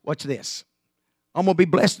 What's this? I'm going to be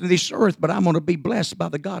blessed in this earth, but I'm going to be blessed by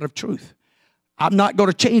the God of truth. I'm not going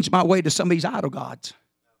to change my way to some of these idol gods.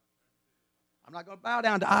 I'm not going to bow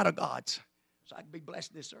down to idol gods so I can be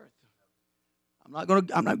blessed in this earth. I'm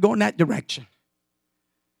not going that direction.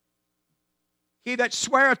 He that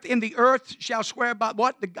sweareth in the earth shall swear by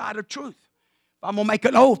what? The God of truth. If I'm going to make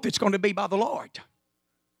an oath, it's going to be by the Lord.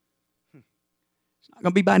 It's not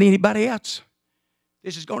going to be by anybody else.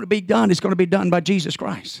 This is going to be done. It's going to be done by Jesus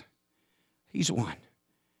Christ. He's the one.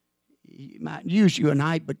 He might use you and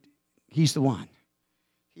I, but He's the one.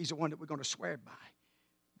 He's the one that we're going to swear by.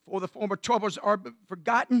 For the former troubles are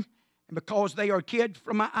forgotten, and because they are hid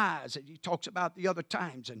from my eyes. And he talks about the other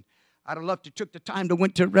times. And I'd have loved to took the time to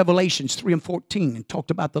went to Revelations 3 and 14 and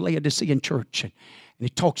talked about the Laodicean church. And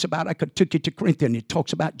it talks about, I could took you to Corinthians, it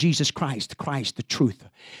talks about Jesus Christ, the truth.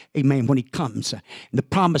 Amen, when He comes. And the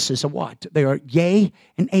promises are what? They are yea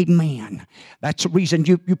and amen. That's the reason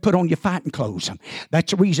you put on your fighting clothes. That's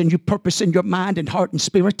the reason you purpose in your mind and heart and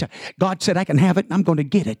spirit. God said, I can have it and I'm going to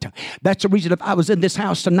get it. That's the reason if I was in this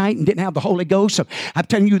house tonight and didn't have the Holy Ghost, I'm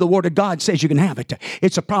telling you the Word of God says you can have it.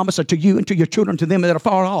 It's a promise to you and to your children, to them that are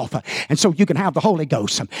far off. And so you can have the Holy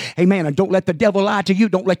Ghost. Amen. And don't let the devil lie to you.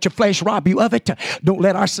 Don't let your flesh rob you of it. Don't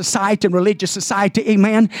let our society and religious society,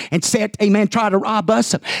 amen, and set, amen, try to rob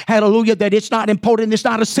us. Hallelujah, that it's not important, it's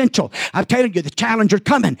not essential. I'm telling you, the challenge is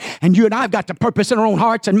coming, and you and I have got to purpose in our own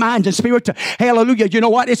hearts and minds and spirit. Hallelujah, you know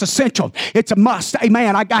what? It's essential. It's a must.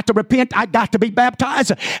 Amen. I got to repent. I got to be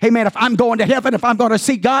baptized. Amen. If I'm going to heaven, if I'm going to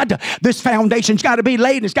see God, this foundation's got to be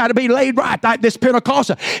laid. It's got to be laid right. Like this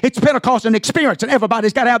Pentecost, it's Pentecost an experience, and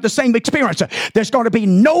everybody's got to have the same experience. There's going to be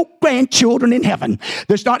no grandchildren in heaven.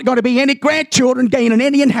 There's not going to be any grandchildren gaining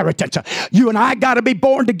any inheritance. You and I got to be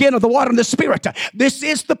born again of the water and the Spirit. This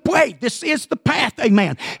is the way. This is the path.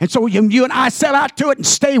 Amen. And so you and I sell out to it and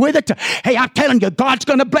stay with it. Hey, I'm telling you, God's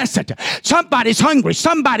going to bless it. Somebody's hungry.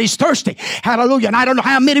 Somebody's thirsty. Hallelujah. And I don't know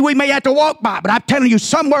how many we may have to walk by, but I'm telling you,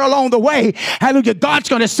 somewhere along the way, hallelujah, God's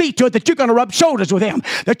going to see to it that you're going to rub shoulders with them,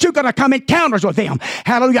 that you're going to come encounters with them.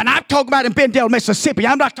 Hallelujah. And I'm talking about in Benndale, Mississippi.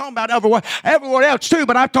 I'm not talking about everywhere else too,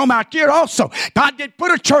 but I'm talking about here also. God did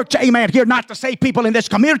put a church, amen, here, not to save people in this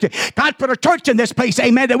community. God put a church in this place,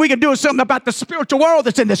 amen, that we can do something about the spiritual world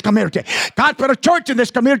that's in this community. God put a church in this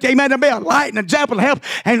community, amen, to be a light and example to help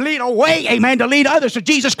and lead a way, amen, to lead others to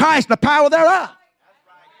Jesus Christ and the power thereof.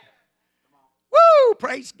 Woo,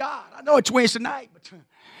 praise God. I know it's Wednesday night, but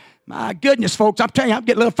my goodness, folks, I'm telling you, I'm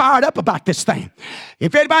getting a little fired up about this thing.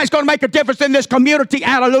 If anybody's going to make a difference in this community,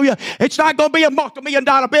 hallelujah, it's not going to be a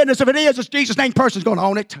multi-million-dollar business. If it is, it's Jesus' name person's going to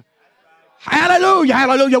own it. Hallelujah,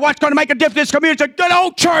 hallelujah. What's going to make a difference in this community? It's a good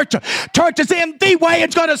old church. Church is in the way.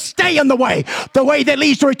 It's going to stay in the way that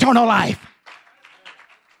leads to eternal life.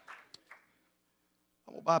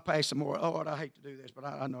 I'm going to bypass some more. Oh, Lord, I hate to do this, but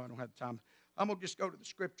I know I don't have the time. I'm going to just go to the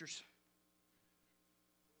scriptures.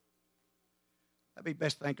 That'd be the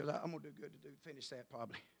best thing, because I'm going to do good to finish that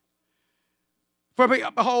probably. For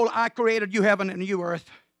behold, I created you heaven and you earth.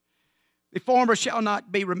 The former shall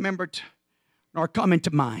not be remembered, nor come into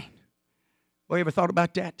mind. Well, you ever thought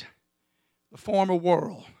about that? The former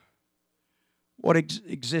world, what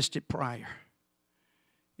existed prior,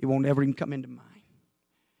 it won't ever even come into mind.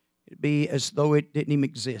 It'd be as though it didn't even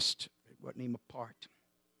exist. It wasn't even a part.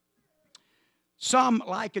 Some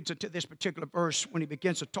liken it to this particular verse when he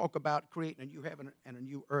begins to talk about creating a new heaven and a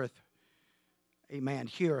new earth. Amen.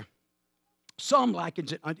 Here, some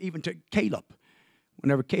likens it even to Caleb.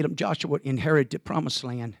 Whenever Caleb and Joshua inherited the promised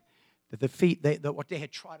land, that the feet, what they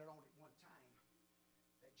had trodden on at one time,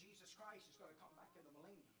 that Jesus Christ is going to come back in the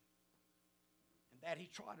millennium, and that He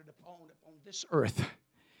trotted upon this earth.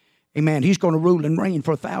 Amen. He's going to rule and reign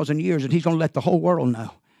for 1,000 years, and He's going to let the whole world know.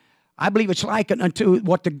 I believe it's likened unto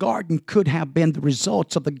what the garden could have been, the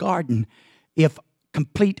results of the garden, if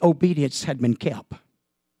complete obedience had been kept.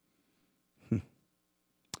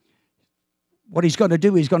 What He's going to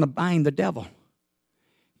do, He's going to bind the devil.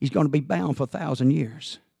 He's going to be bound for 1,000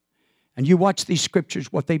 years. And you watch these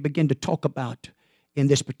scriptures, what they begin to talk about in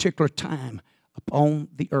this particular time upon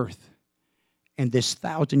the earth, and this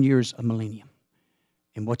 1,000 years of millennium,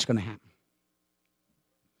 and what's going to happen.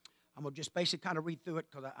 I'm going to just basically kind of read through it,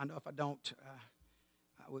 because I know if I don't,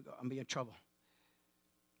 I'll be in trouble.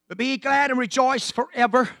 But be glad and rejoice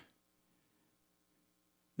forever.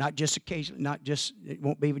 Not just occasionally, not just, it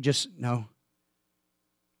won't be just, no.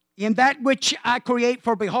 In that which I create,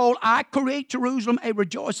 for behold, I create Jerusalem a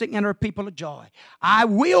rejoicing and her people a joy. I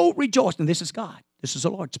will rejoice, and this is God. This is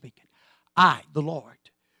the Lord speaking. I, the Lord,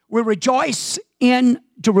 will rejoice in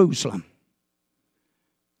Jerusalem.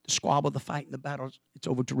 The squabble, the fight, and the battles, it's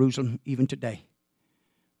over Jerusalem even today.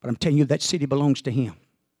 But I'm telling you, that city belongs to Him.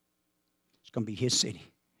 It's going to be His city.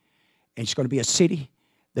 And it's going to be a city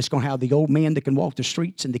that's going to have the old men that can walk the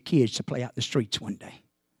streets and the kids to play out the streets one day.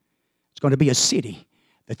 It's going to be a city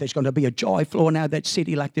that there's going to be a joy flowing out of that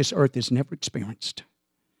city like this earth has never experienced.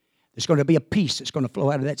 There's going to be a peace that's going to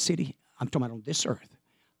flow out of that city, I'm talking about on this earth,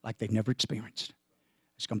 like they've never experienced.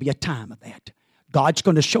 It's going to be a time of that. God's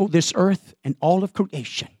going to show this earth and all of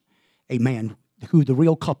creation, amen, who the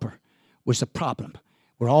real culprit was the problem.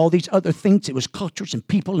 Where all these other things, it was cultures and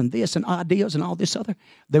people and this and ideas and all this other,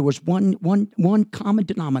 there was one common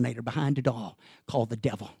denominator behind it all called the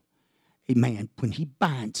devil. Amen. When he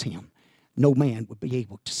binds him, no man would be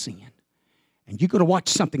able to sin. And you're going to watch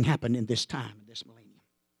something happen in this time, in this millennium.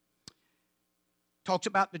 Talks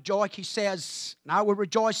about the joy. He says, and I will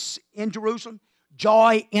rejoice in Jerusalem,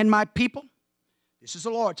 joy in my people. This is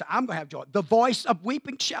the Lord. So I'm going to have joy. The voice of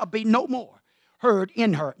weeping shall be no more heard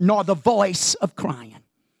in her, nor the voice of crying.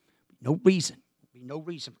 No reason. There'll be no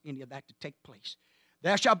reason for any of that to take place.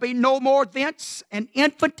 There shall be no more thence an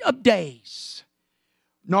infant of days,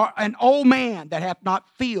 nor an old man that hath not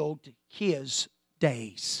filled his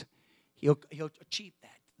days. He'll achieve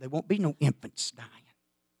that. There won't be no infants dying.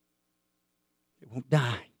 They won't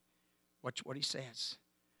die. Watch what he says.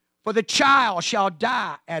 For the child shall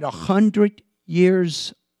die at 100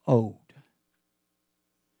 years old.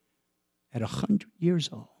 At 100 years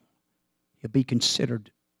old, he'll be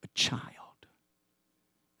considered a child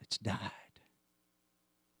that's died.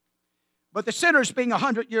 But the sinners being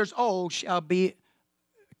 100 years old shall be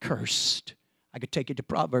cursed. I could take you to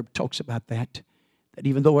Proverbs, talks about that. That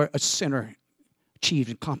even though a sinner achieves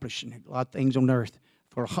and accomplishes a lot of things on earth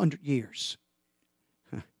for 100 years,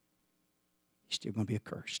 he's still going to be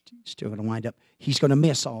accursed. He's still going to wind up. He's going to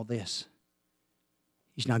miss all this.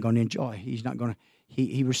 He's not going to enjoy. He's not going to.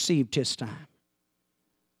 He received his time.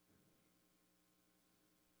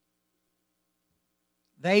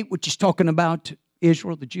 They, which is talking about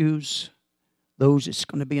Israel, the Jews, those that's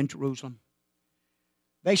going to be in Jerusalem.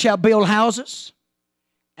 They shall build houses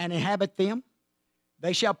and inhabit them.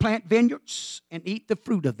 They shall plant vineyards and eat the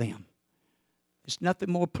fruit of them. There's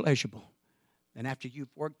nothing more pleasurable than after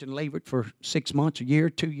you've worked and labored for 6 months, a year,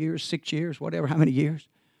 2 years, 6 years, whatever, how many years,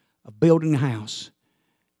 of building a house.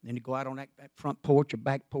 Then you go out on that front porch or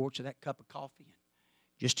back porch with that cup of coffee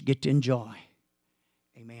just to get to enjoy,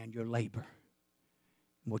 amen, your labor.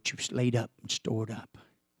 What you've laid up and stored up.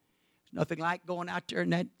 There's nothing like going out there in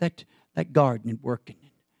that garden and working.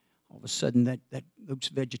 And all of a sudden those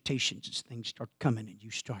vegetations and things start coming and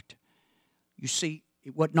you see,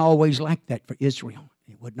 it wasn't always like that for Israel.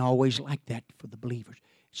 It wasn't always like that for the believers.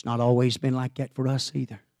 It's not always been like that for us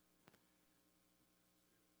either.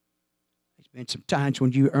 There's been some times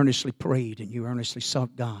when you earnestly prayed and you earnestly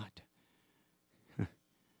sought God.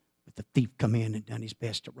 But the thief come in and done his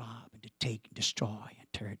best to rob and to take and destroy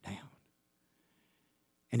and tear it down.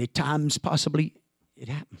 And at times possibly it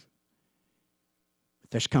happens.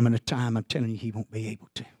 But there's coming a time, I'm telling you, he won't be able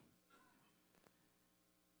to.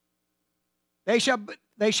 They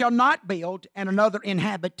shall not build and another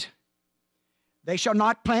inhabit. They shall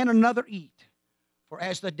not plant and another eat. For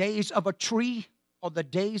as the days of a tree are the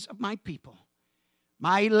days of my people,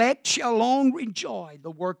 my elect shall long enjoy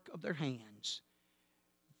the work of their hands.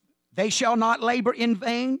 They shall not labor in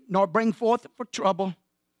vain, nor bring forth for trouble,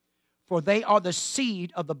 for they are the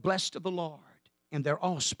seed of the blessed of the Lord, and their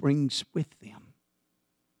offsprings with them.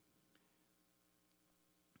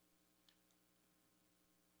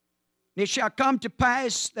 It shall come to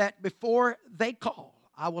pass that before they call,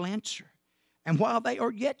 I will answer. And while they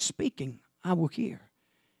are yet speaking, I will hear.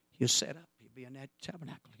 He'll set up. He'll be in that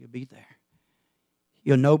tabernacle. He'll be there.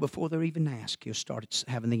 You'll know before they're even asked. You'll start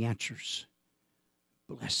having the answers.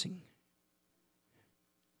 Blessing.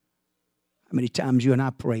 How many times you and I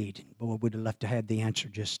prayed, and boy, we'd have loved to have the answer,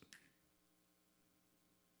 just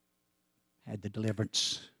had the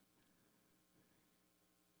deliverance.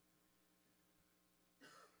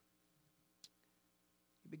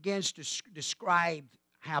 He begins to describe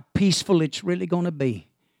how peaceful it's really going to be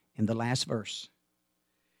in the last verse.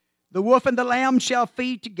 The wolf and the lamb shall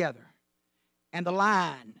feed together, and the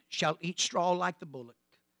lion shall eat straw like the bullock,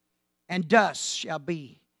 and dust shall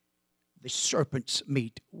be the serpent's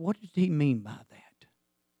meat. What did he mean by that?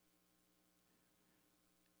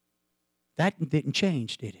 That didn't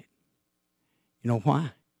change, did it? You know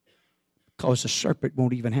why? Because the serpent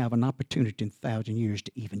won't even have an opportunity in 1,000 years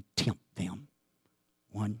to even tempt them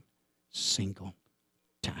one single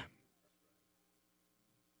time.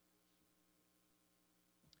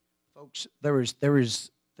 Folks, there is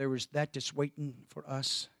that that's waiting for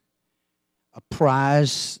us. A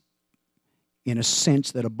prize, in a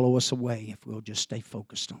sense, that'll blow us away if we'll just stay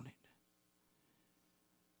focused on it.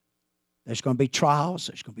 There's going to be trials.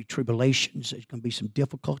 There's going to be tribulations. There's going to be some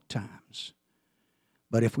difficult times.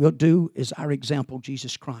 But if we'll do as our example,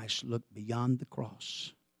 Jesus Christ, look beyond the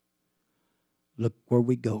cross. Look where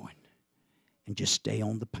we're going. And just stay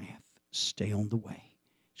on the path. Stay on the way.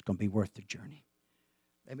 It's going to be worth the journey.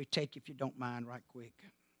 Let me take, if you don't mind, right quick.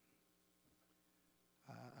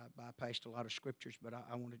 I bypassed a lot of scriptures, but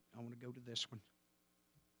I want to go to this one.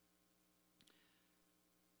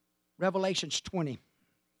 Revelations 20.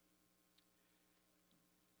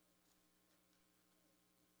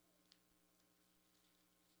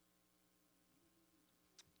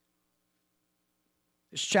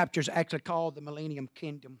 This chapter is actually called the Millennium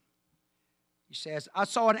Kingdom. He says, I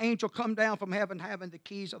saw an angel come down from heaven having the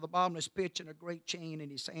keys of the bottomless pit and a great chain in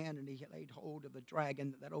his hand, and he laid hold of the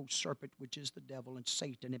dragon, that old serpent, which is the devil and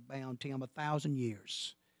Satan, and bound him 1,000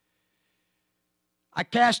 years. I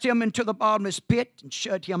cast him into the bottomless pit and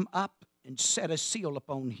shut him up and set a seal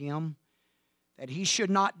upon him, that he should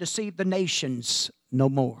not deceive the nations no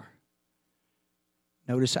more.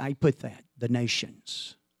 Notice how he put that, the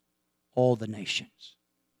nations, all the nations,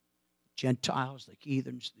 Gentiles, the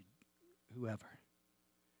heathens, whoever.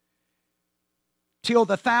 Till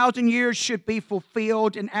the 1,000 years should be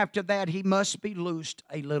fulfilled, and after that he must be loosed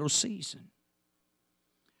a little season.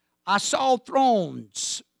 I saw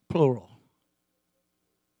thrones, plural.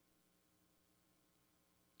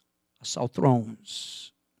 I saw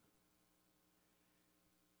thrones.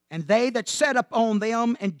 And they that sat upon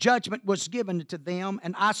them, and judgment was given to them.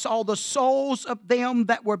 And I saw the souls of them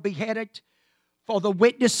that were beheaded for the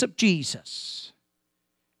witness of Jesus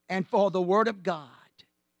and for the word of God,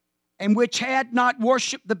 and which had not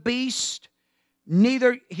worshipped the beast,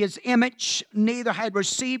 neither his image, neither had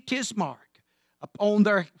received his mark upon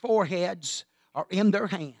their foreheads or in their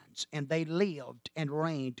hands. And they lived and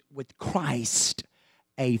reigned with Christ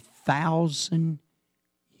 1,000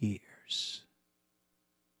 years.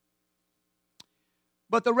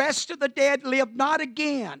 But the rest of the dead lived not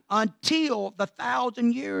again until the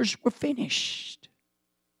 1,000 years were finished.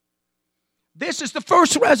 This is the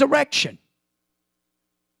first resurrection.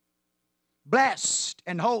 Blessed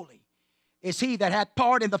and holy is he that hath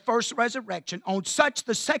part in the first resurrection. On such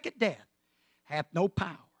the second death hath no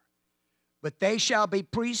power. But they shall be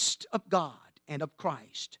priests of God and of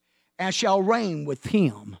Christ, and shall reign with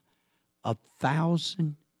him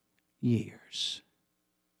 1,000 years.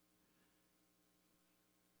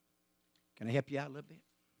 Can I help you out a little bit?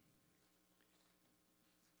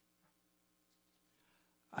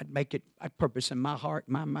 I'd purpose in my heart,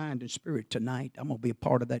 my mind, and spirit tonight, I'm going to be a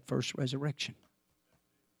part of that first resurrection.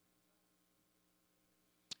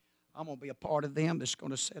 I'm going to be a part of them that's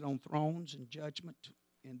going to sit on thrones and judgment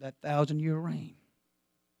in that 1,000-year reign.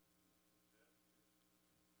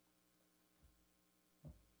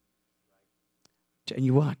 Tell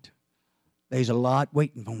you what, there's a lot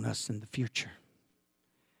waiting on us in the future.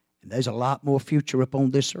 And there's a lot more future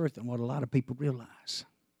upon this earth than what a lot of people realize.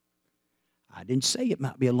 I didn't say it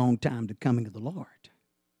might be a long time to coming of the Lord.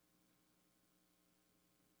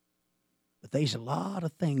 But there's a lot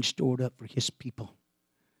of things stored up for his people.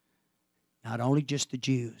 Not only just the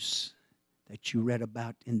Jews that you read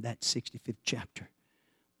about in that 65th chapter,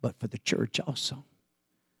 but for the church also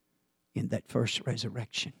in that first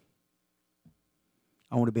resurrection.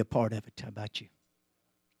 I want to be a part of it. How about you?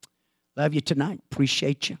 Love you tonight.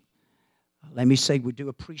 Appreciate you. Let me say we do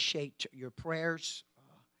appreciate your prayers.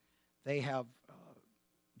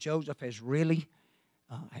 Joseph has really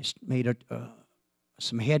has made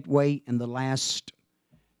some headway in the last,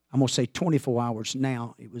 I'm going to say 24 hours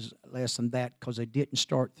now. It was less than that because they didn't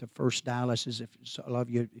start the first dialysis. A lot of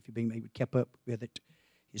you, if you've been maybe kept up with it,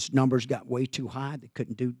 his numbers got way too high. They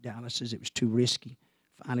couldn't do dialysis. It was too risky.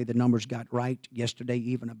 Finally, the numbers got right yesterday,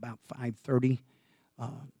 even about 5:30,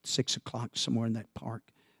 6 o'clock, somewhere in that park.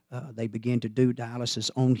 They began to do dialysis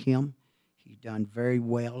on him. He done very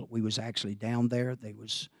well. We was actually down there. They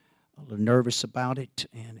was a little nervous about it,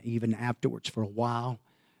 and even afterwards for a while.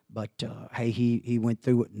 But, hey, he went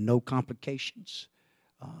through it, no complications.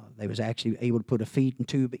 They was actually able to put a feeding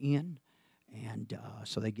tube in, and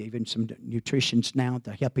so they gave him some nutritions now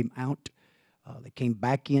to help him out. They came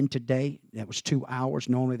back in today. That was 2 hours.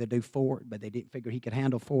 Normally they do 4, but they didn't figure he could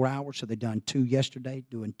handle 4 hours, so they done 2 yesterday,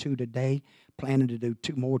 doing 2 today, planning to do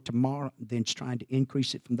 2 more tomorrow, and then trying to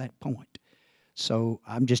increase it from that point. So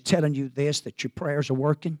I'm just telling you this, that your prayers are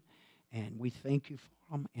working, and we thank you for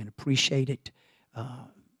them and appreciate it.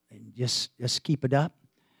 And just keep it up.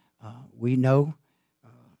 We know.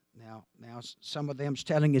 Now some of them's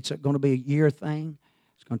telling it's going to be a year thing.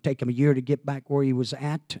 It's going to take him a year to get back where he was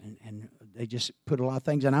at, and they just put a lot of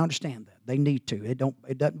things, and I understand that. They need to. It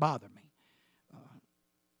doesn't bother me.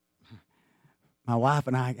 My wife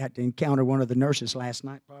and I got to encounter one of the nurses last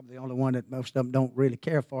night, probably the only one that most of them don't really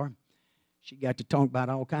care for. She got to talk about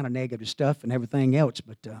all kind of negative stuff and everything else,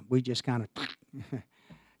 but we just kind of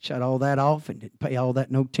shut all that off and didn't pay all that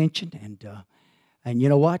no attention. And you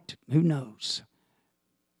know what? Who knows?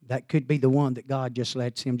 That could be the one that God just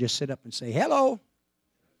lets him just sit up and say, hello,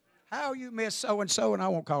 how are you, Miss So-and-so? And I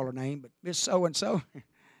won't call her name, but Miss So-and-so.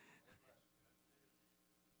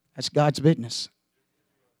 That's God's business.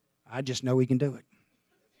 I just know he can do it.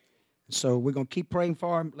 So we're going to keep praying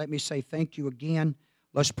for him. Let me say thank you again.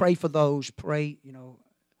 Let's pray for those. Pray,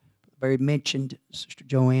 Barry mentioned Sister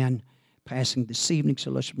Joanne passing this evening,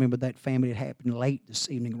 so let's remember that family. It happened late this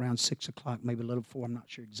evening, around 6 o'clock, maybe a little before. I'm not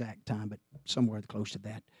sure exact time, but somewhere close to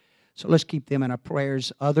that. So let's keep them in our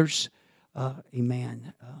prayers. Others,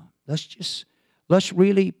 amen. Let's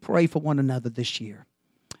really pray for one another this year.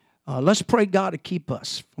 Let's pray God to keep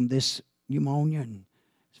us from this pneumonia and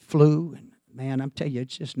flu. And man, I'm telling you,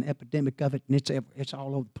 it's just an epidemic of it, and it's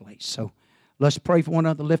all over the place. So let's pray for one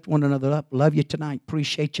another, lift one another up. Love you tonight.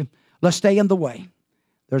 Appreciate you. Let's stay in the way.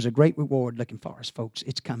 There's a great reward looking for us, folks.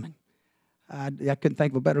 It's coming. I couldn't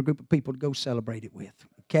think of a better group of people to go celebrate it with.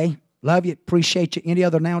 Okay? Love you. Appreciate you. Any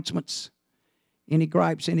other announcements? Any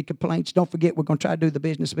gripes? Any complaints? Don't forget, we're going to try to do the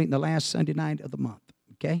business meeting the last Sunday night of the month.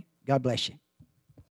 Okay? God bless you.